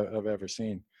rallies I've ever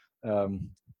seen. Um,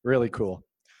 really cool.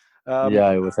 Um,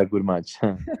 yeah. It was a good match.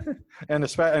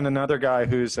 and another guy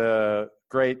who's a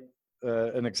great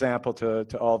an example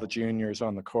to all the juniors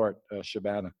on the court,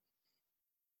 Shabana.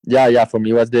 Yeah, yeah. For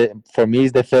me is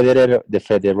the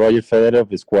Roger Federer of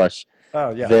the squash.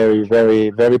 Oh yeah, Very, very,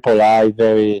 very polite,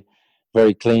 very,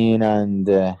 very clean, and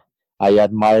I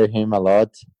admire him a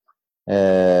lot.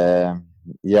 Uh,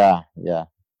 yeah, yeah.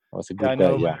 Was a yeah. good I guy.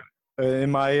 know. Yeah,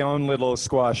 In my own little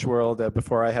squash world,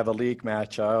 before I have a league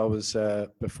match, I always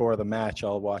before the match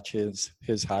I'll watch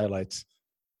his highlights.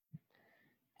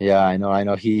 yeah. I know, I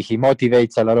know. He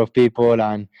motivates a lot of people,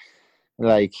 and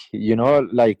like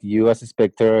like you as a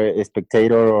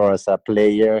spectator or as a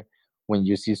player, when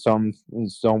you see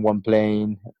someone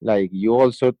playing, like you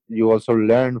also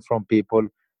learn from people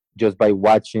just by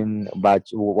watching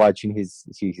his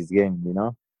game.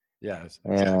 Yes,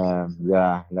 exactly.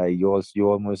 Yeah, like you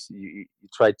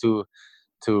try to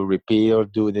repeat or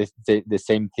do the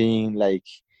same thing. Like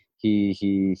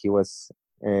he was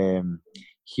um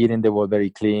hitting the ball very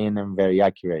clean and very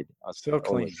accurate, So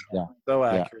clean, always. Yeah, so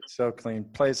yeah, accurate, so clean.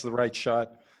 Plays the right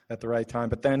shot at the right time,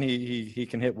 but then he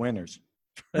can hit winners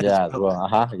as yeah, as well.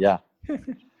 well. Yeah.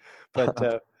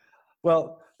 But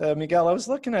well, Miguel, I was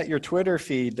looking at your Twitter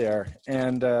feed there,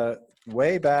 and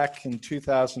way back in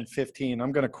 2015,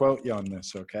 I'm going to quote you on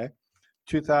this, okay?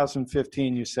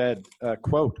 2015, you said,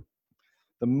 quote,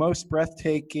 the most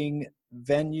breathtaking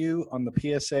venue on the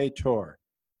PSA Tour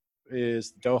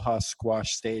is Doha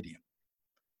Squash Stadium.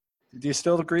 Do you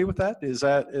still agree with that? Is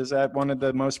that one of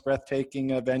the most breathtaking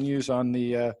venues on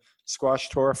the squash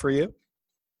tour for you?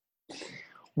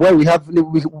 Well, we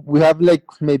have like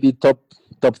maybe top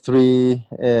three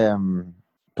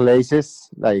places.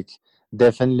 Like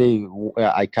definitely,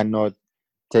 I cannot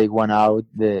take one out.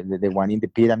 The one in the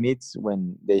pyramids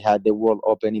when they had the World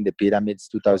Open in the pyramids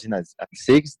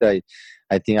 2006. I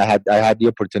think I had the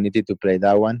opportunity to play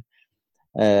that one.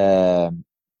 Um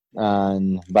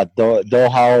and but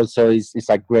Doha also is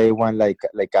a great one. Like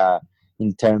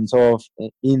in terms of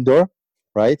indoor,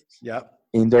 right? Yeah.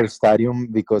 Indoor stadium,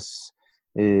 because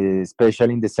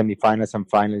especially in the semifinals and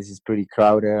finals, it's pretty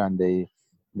crowded, and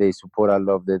they support a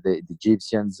lot of the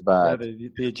Egyptians. Yeah, But the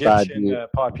but Egyptian yeah,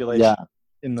 population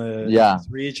in yeah, this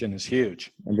region is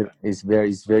huge. and it's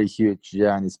very huge.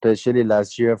 Yeah, and especially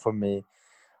last year for me,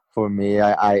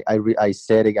 I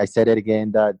said it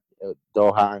again that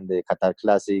Doha and the Qatar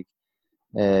Classic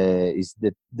is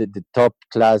the top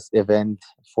class event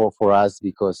for us,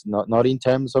 because not in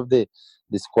terms of the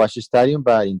squash stadium,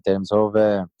 but in terms of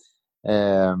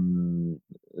um,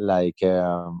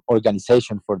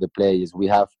 organization for the players. We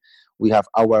have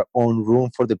our own room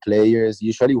for the players.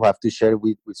 Usually, we have to share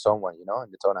with someone, in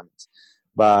the tournaments.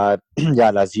 But yeah,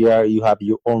 last year you have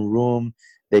your own room.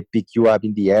 They pick you up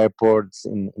in the airports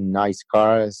in nice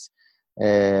cars.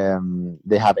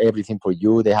 They have everything for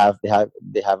you. They have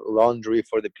laundry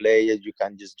for the players. You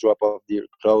can just drop off their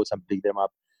clothes and pick them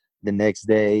up the next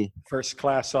day. First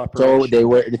class So operation. they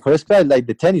were the first class, like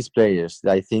the tennis players.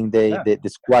 I think Yeah. the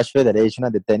squash federation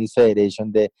and the tennis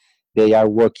federation, they are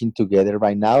working together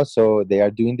right now. So they are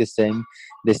doing the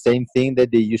same thing that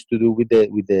they used to do with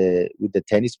the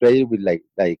tennis players, with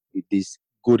with these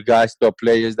good guys, top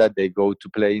players that they go to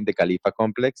play in the Khalifa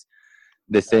complex.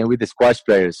 The same with the squash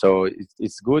players. So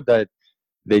it's good that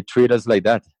they treat us like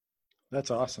that.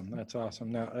 That's awesome. That's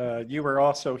awesome. Now, you were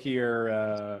also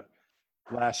here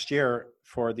last year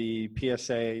for the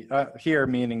PSA, here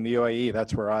meaning the UAE,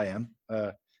 that's where I am.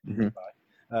 Mhm.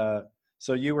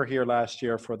 So you were here last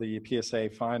year for the PSA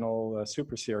final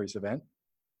Super Series event.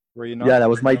 Were you not? Yeah,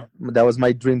 that was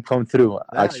my dream come true.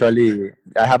 Yeah, Actually,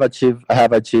 I have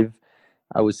achieved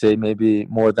I would say maybe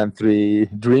more than three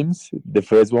dreams. The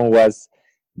first one was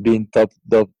being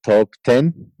top 10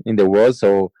 in the world.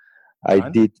 So I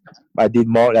Done. did I did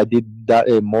that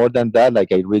more than that.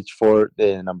 Like I reached for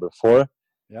the number 4.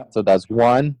 Yeah. So that's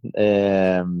one.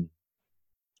 And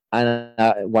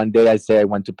one day I say I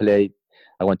want to play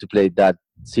that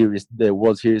series, the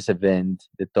World Series event,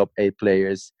 the top 8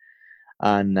 players,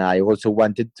 and I also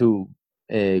wanted to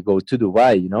go to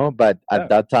Dubai, But Yeah. at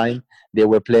that time, they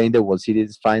were playing the World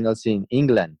Series finals in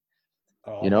England,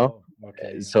 you know. Oh,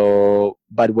 okay. So,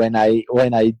 but when I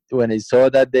saw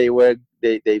that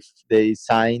they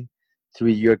signed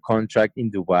 3-year contract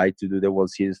in Dubai to do the World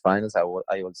Series finals, I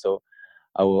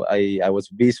was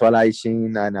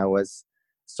visualizing, and I was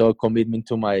so commitment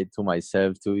to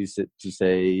myself to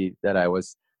say that I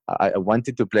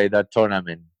wanted to play that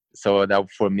tournament. So that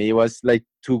for me was like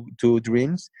two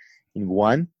dreams in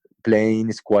one,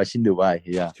 playing squash in Dubai.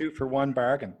 Yeah, 2-for-1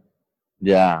 bargain.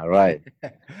 yeah, right.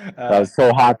 I was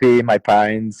so happy. My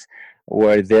parents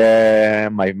were there.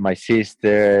 My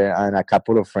sister and a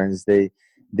couple of friends.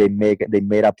 They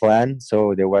made a plan.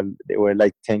 So they were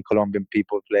like 10 Colombian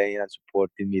people playing and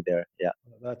supporting me there. Yeah.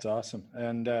 That's awesome.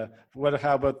 And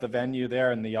how about the venue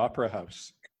there in the Opera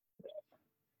House?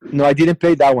 No, I didn't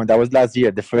play that one. That was last year.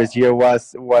 The first year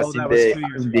was Oh, in that was the 2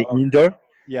 years in the ago. indoor.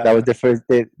 Yeah. That was the first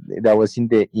day. That was in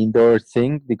the indoor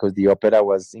thing because the opera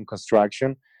was in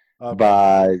construction. Okay.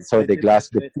 But so the glass,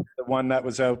 The one that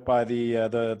was out by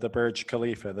the Burj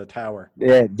Khalifa, the tower.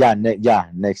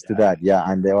 next to that,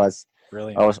 and that was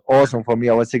Brilliant. awesome for me.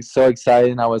 I was so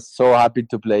excited. I was so happy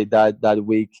to play that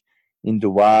week in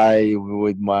Dubai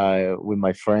with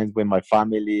my friends, with my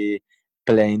family,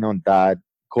 playing on that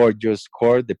gorgeous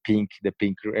court, the pink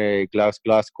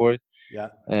glass court. Yeah.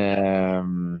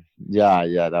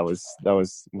 That was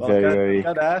Well, very I've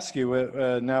got to ask you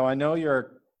now. I know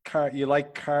you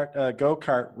like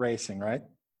go-kart racing, right?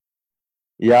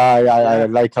 I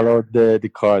like a lot the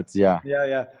cards. Yeah.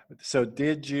 Yeah. So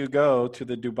did you go to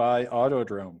the Dubai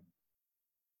Autodrome?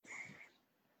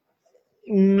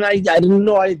 I don't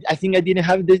know. I think I didn't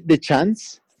have the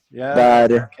chance. Yeah.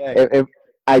 But Okay.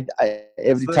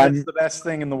 every So time. it's the best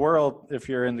thing in the world if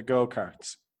you're into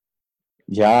go-karts.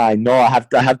 Yeah, I know. I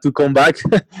have to come back.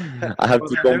 I have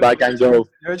to come back and go.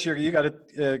 You got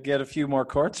to get a few more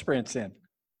court sprints in.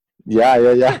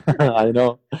 Yeah. I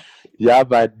know. Yeah,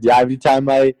 but every time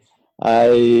when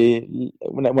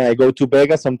I go to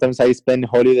Vegas, sometimes I spend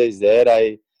holidays there.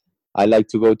 I like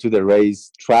to go to the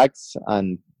race tracks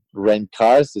and rent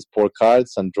cars, sport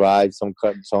cars, and drive some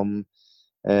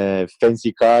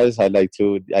fancy cars. I like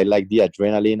the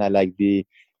adrenaline. I like the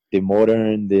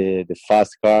modern, the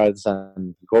fast cars,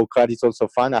 and go kart is also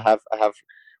fun.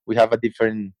 We have a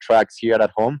different tracks here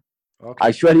at home. Okay.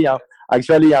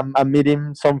 Actually, I'm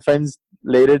meeting some friends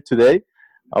later today.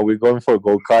 We're going for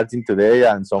go karting today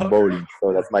and some bowling.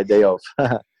 So that's my day off.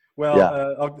 Well, Yeah.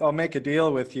 I'll make a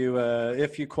deal with you.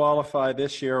 If you qualify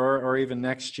this year or even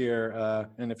next year,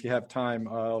 and if you have time,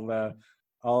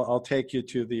 I'll take you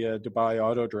to the Dubai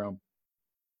Autodrome.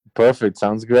 Perfect.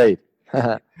 Sounds great.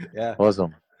 Yeah.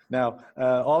 Awesome. Now,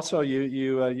 also,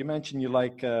 you mentioned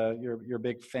you're a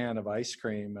big fan of ice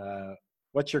cream.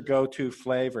 What's your go-to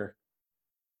flavor?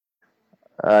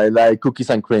 I like cookies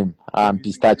and cream and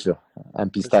pistachio.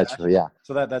 Yeah.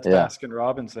 So that's Yeah. Baskin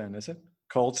Robbins then, is it?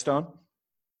 Cold Stone?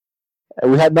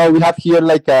 We have here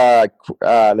like a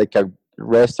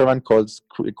restaurant called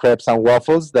Crepes and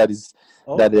Waffles that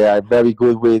they are very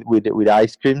good with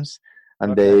ice creams,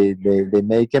 and Okay. they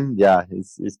make them. Yeah,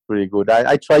 it's pretty good.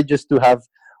 I try just to have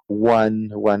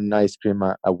one ice cream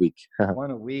a week.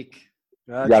 One a week.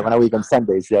 Yeah, one a week on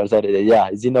Sundays. Yeah, Saturday. Yeah,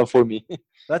 it's enough for me.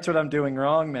 That's what I'm doing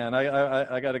wrong, man.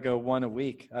 I got to go one a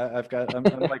week. I'm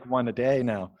like one a day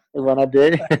now. One a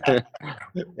day.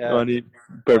 Yeah. Only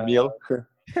per meal.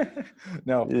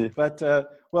 No, Yeah. but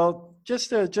well,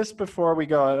 just before we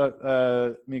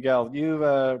go, Miguel,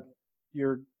 you're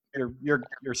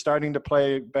starting to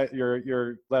play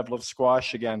your level of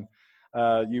squash again.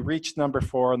 You reached number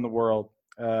 4 in the world.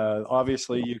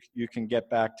 Obviously, you can get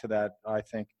back to that, I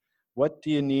think. What do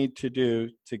you need to do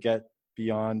to get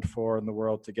beyond 4 in the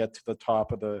world, to get to the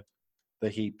top of the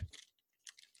heap?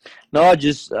 No,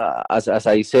 just as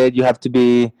I said, you gotta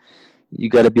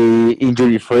be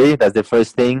injury free. That's the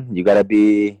first thing. You gotta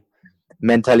be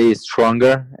mentally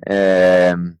stronger,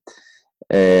 and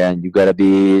you gotta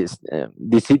be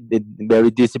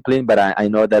very disciplined. But I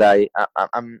know that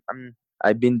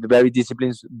I've been very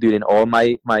disciplined during all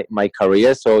my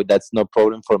career, so that's no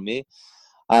problem for me.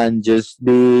 And just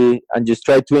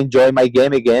try to enjoy my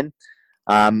game again.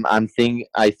 I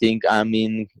think I'm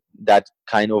in that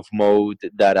kind of mode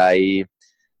that I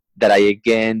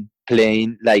again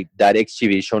playing like that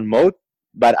exhibition mode.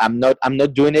 But I'm not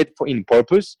doing it in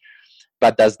purpose.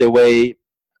 But that's the way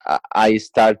I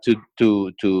start to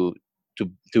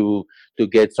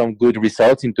get some good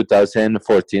results in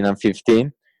 2014 and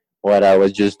 15. What I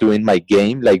was just doing my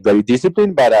game like very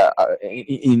disciplined, but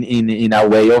in a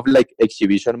way of like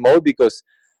exhibition mode, because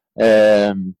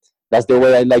that's the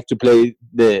way I like to play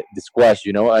the squash.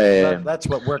 That's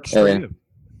what works for you.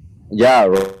 Yeah,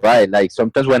 right. Like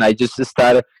sometimes when I just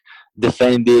start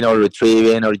defending or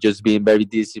retrieving or just being very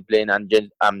disciplined, and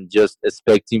I'm just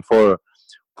expecting for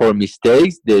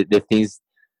mistakes, the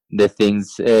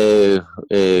things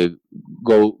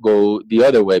go the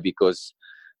other way, because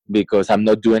I'm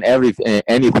not doing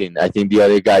anything. I think the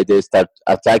other guy, they start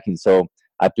attacking, so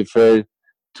I prefer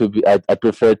I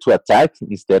prefer to attack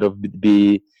instead of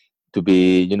be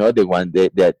the one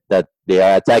that they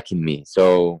are attacking me.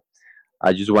 So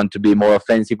I just want to be more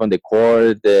offensive on the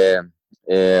court,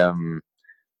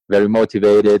 very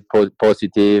motivated,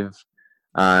 positive,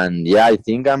 and yeah, I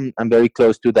think I'm very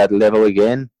close to that level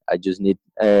again. I just need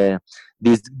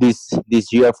this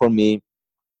year for me.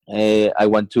 I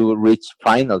want to reach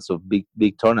finals of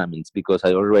big tournaments, because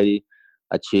I already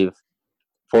achieved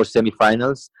 4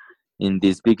 semifinals in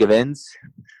these big events.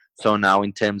 So now,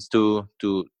 in terms to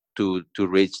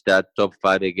reach that top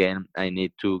 5 again, I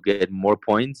need to get more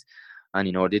points, and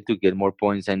in order to get more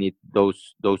points, I need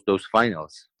those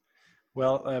finals.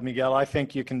 Well, Miguel, I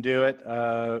think you can do it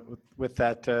with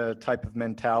that type of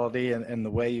mentality and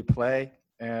the way you play.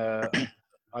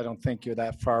 I don't think you're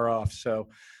that far off. So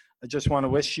I just want to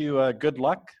wish you good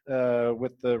luck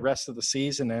with the rest of the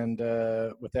season and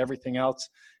with everything else.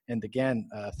 And again,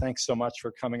 thanks so much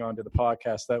for coming on to the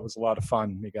podcast. That was a lot of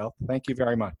fun, Miguel. Thank you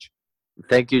very much.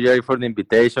 Thank you, Jerry, for the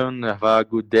invitation. Have a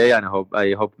good day, and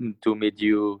I hope to meet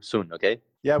you soon. Okay.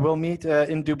 Yeah, we'll meet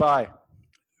in Dubai.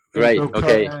 Right.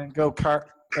 Okay. Go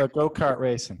kart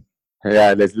racing.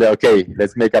 Yeah.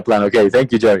 Let's make a plan. Okay.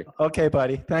 Thank you, Jerry. Okay,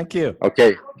 buddy. Thank you.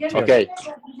 Okay. Okay.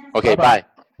 Okay. Bye.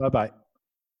 Bye.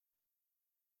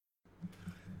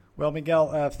 Well,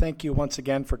 Miguel, thank you once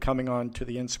again for coming on to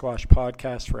the In Squash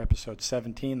podcast for episode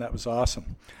 17. That was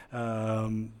awesome.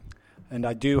 And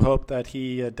I do hope that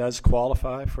he does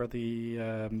qualify for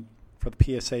the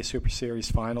PSA Super Series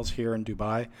finals here in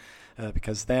Dubai,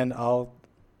 because then I'll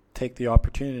take the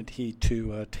opportunity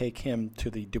to take him to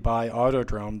the Dubai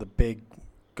Autodrome, the big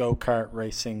go-kart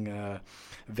racing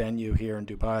venue here in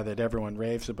Dubai that everyone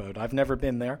raves about. I've never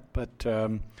been there, but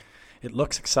it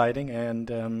looks exciting.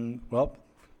 And, well,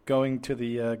 going to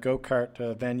the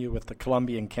go-kart venue with the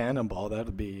Colombian Cannonball,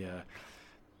 that'll be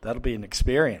an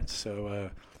experience.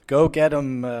 So go get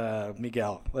him,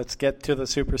 Miguel. Let's get to the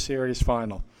Super Series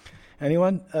final.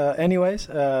 Anyways,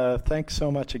 thanks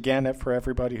so much again for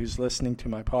everybody who's listening to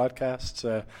my podcasts.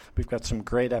 We've got some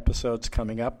great episodes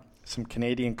coming up, some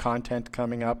Canadian content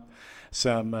coming up,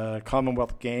 some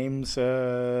Commonwealth Games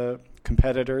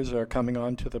competitors are coming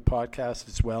on to the podcast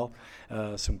as well.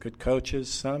 Some good coaches,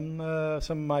 some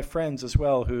of my friends as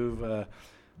well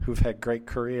who've had great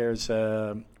careers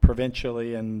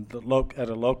provincially and at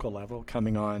a local level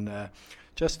coming on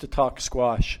just to talk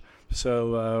squash.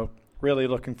 So really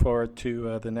looking forward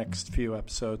to the next few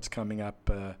episodes coming up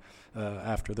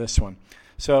after this one.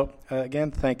 So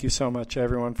again, thank you so much,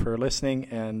 everyone, for listening,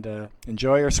 and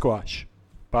enjoy your squash.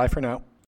 Bye for now.